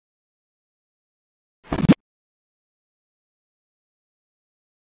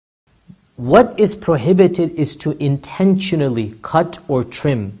What is prohibited is to intentionally cut or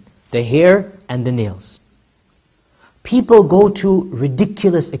trim the hair and the nails. People go to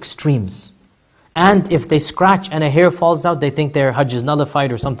ridiculous extremes. And if they scratch and a hair falls out, they think their Hajj is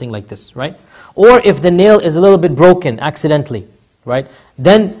nullified or something like this, right? Or if the nail is a little bit broken accidentally, right?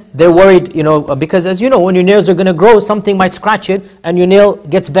 Then they're worried, because as you know, when your nails are going to grow, something might scratch it and your nail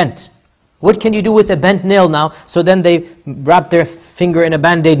gets bent. What can you do with a bent nail now? So then they wrap their finger in a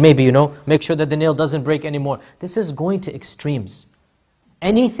band-aid maybe, make sure that the nail doesn't break anymore. This is going to extremes.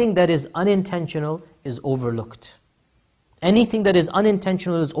 Anything that is unintentional is overlooked. Anything that is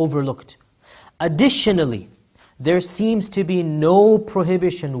unintentional is overlooked. Additionally, there seems to be no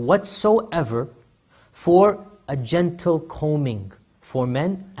prohibition whatsoever for a gentle combing for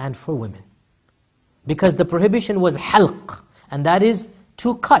men and for women. Because the prohibition was halq, and that is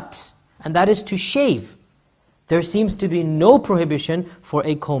to cut, and that is to shave. There seems to be no prohibition for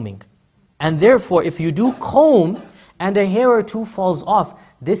a combing. And therefore, if you do comb and a hair or two falls off,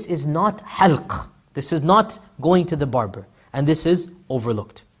 this is not halq. This is not going to the barber. And this is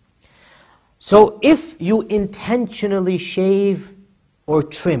overlooked. So if you intentionally shave or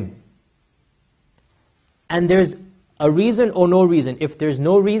trim, and there's a reason or no reason, if there's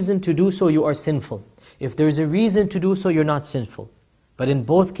no reason to do so, you are sinful. If there's a reason to do so, you're not sinful. But in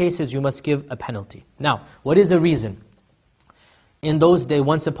both cases, you must give a penalty. Now, what is a reason? In those days,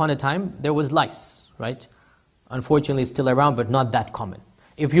 once upon a time, there was lice, right? Unfortunately, it's still around, but not that common.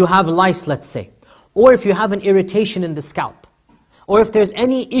 If you have lice, let's say, or if you have an irritation in the scalp, or if there's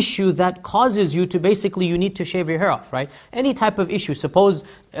any issue that causes you to basically, you need to shave your hair off, right? Any type of issue. Suppose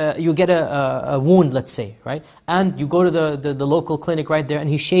you get a wound, let's say, right? And you go to the local clinic right there and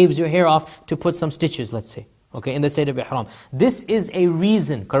he shaves your hair off to put some stitches, let's say, okay, in the state of ihram. This is a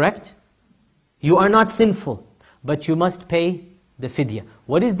reason, correct? You are not sinful, but you must pay the fidyah.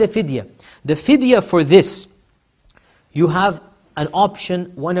 What is the fidyah? The fidyah for this, you have an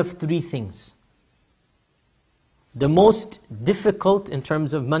option, one of three things. The most difficult in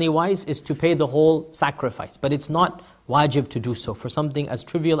terms of money-wise is to pay the whole sacrifice. But it's not wajib to do so. For something as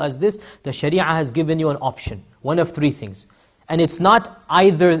trivial as this, the Sharia has given you an option. One of three things. And it's not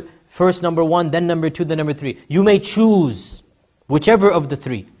either first number one, then number two, then number three. You may choose whichever of the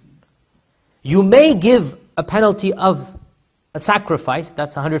three. You may give a penalty of a sacrifice,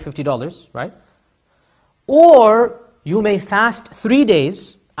 that's $150, right? Or you may fast 3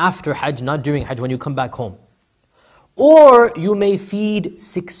 days after Hajj, not during Hajj, when you come back home. Or you may feed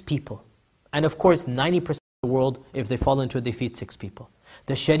 6 people. And of course, 90% of the world, if they fall into it, they feed 6 people.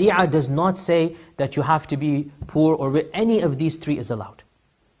 The Sharia does not say that you have to be poor or rich. Any of these three is allowed.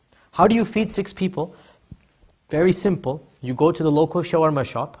 How do you feed 6 people? Very simple. You go to the local shawarma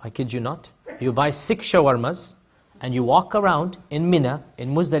shop, I kid you not. You buy 6 shawarmas, and you walk around in Mina,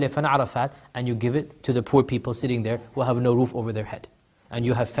 in Muzdalifah and Arafat, and you give it to the poor people sitting there who have no roof over their head. And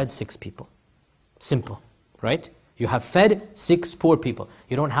you have fed 6 people. Simple, right? You have fed 6 poor people.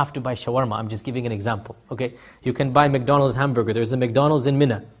 You don't have to buy shawarma, I'm just giving an example, okay? You can buy McDonald's hamburger, there's a McDonald's in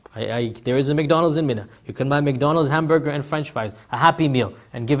Mina. There is a McDonald's in Mina. You can buy McDonald's hamburger and French fries, a Happy Meal,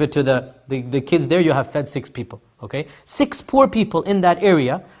 and give it to the kids there. You have fed 6 people, okay? 6 poor people in that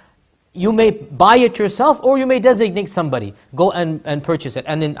area. You may buy it yourself, or you may designate somebody. Go and purchase it.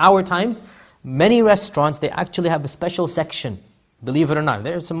 And in our times, many restaurants, they actually have a special section. Believe it or not,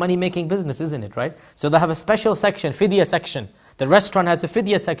 there's some money-making business, isn't it, right? So they have a special section, Fidyah section. The restaurant has a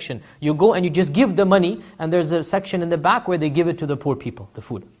Fidyah section. You go and you just give the money, and there's a section in the back where they give it to the poor people, the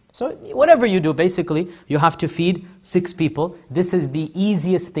food. So whatever you do, basically, you have to feed 6 people. This is the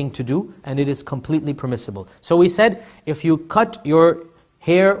easiest thing to do, and it is completely permissible. So we said, if you cut your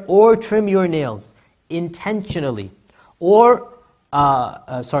hair or trim your nails intentionally, or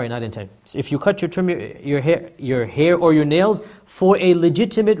sorry, not intentionally. If you cut trim your hair or your nails for a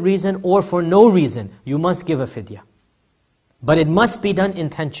legitimate reason or for no reason, you must give a fidyah. But it must be done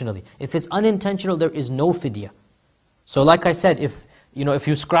intentionally. If it's unintentional, there is no fidyah. So like I said, if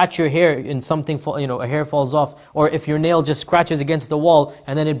you scratch your hair in something, a hair falls off, or if your nail just scratches against the wall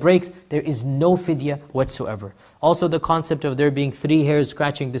and then it breaks, there is no fidyah whatsoever. Also the concept of there being 3 hairs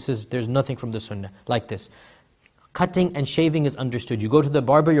scratching, there's nothing from the sunnah like this. Cutting and shaving is understood. You go to the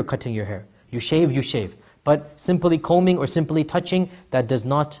barber, you're cutting your hair. You shave, you shave. But simply combing or simply touching, that does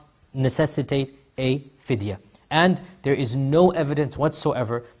not necessitate a fidyah. And there is no evidence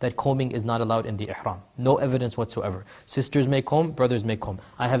whatsoever that combing is not allowed in the ihram. No evidence whatsoever. Sisters may comb, brothers may comb.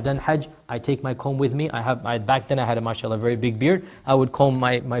 I have done Hajj, I take my comb with me. Back then I had a mashallah very big beard. I would comb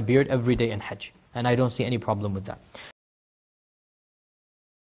my beard every day in Hajj. And I don't see any problem with that.